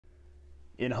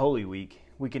In Holy Week,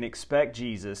 we can expect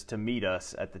Jesus to meet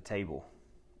us at the table.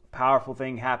 A powerful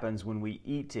thing happens when we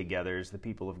eat together as the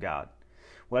people of God.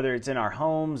 Whether it's in our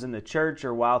homes, in the church,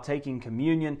 or while taking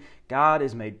communion, God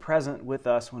is made present with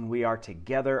us when we are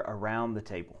together around the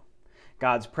table.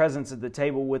 God's presence at the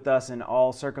table with us in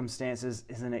all circumstances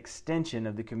is an extension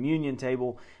of the communion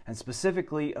table and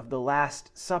specifically of the Last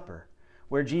Supper,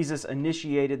 where Jesus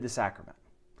initiated the sacrament.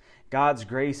 God's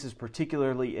grace is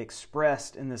particularly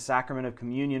expressed in the sacrament of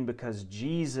communion because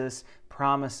Jesus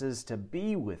promises to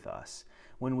be with us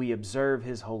when we observe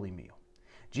His holy meal.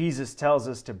 Jesus tells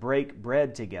us to break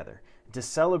bread together, to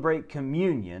celebrate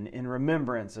communion in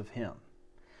remembrance of Him.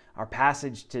 Our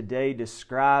passage today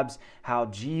describes how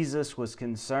Jesus was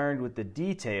concerned with the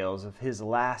details of His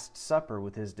Last Supper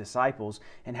with His disciples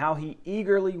and how He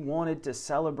eagerly wanted to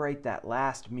celebrate that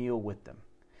last meal with them.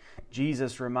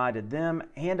 Jesus reminded them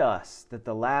and us that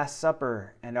the Last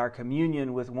Supper and our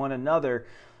communion with one another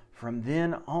from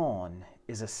then on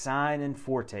is a sign and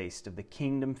foretaste of the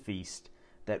kingdom feast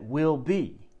that will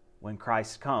be when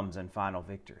Christ comes in final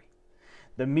victory.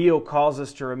 The meal calls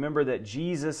us to remember that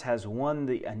Jesus has won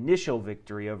the initial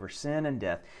victory over sin and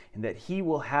death and that He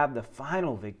will have the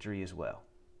final victory as well.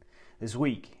 This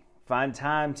week, find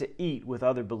time to eat with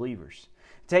other believers.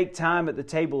 Take time at the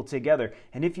table together,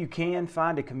 and if you can,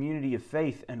 find a community of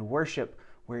faith and worship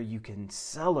where you can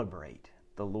celebrate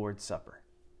the Lord's Supper.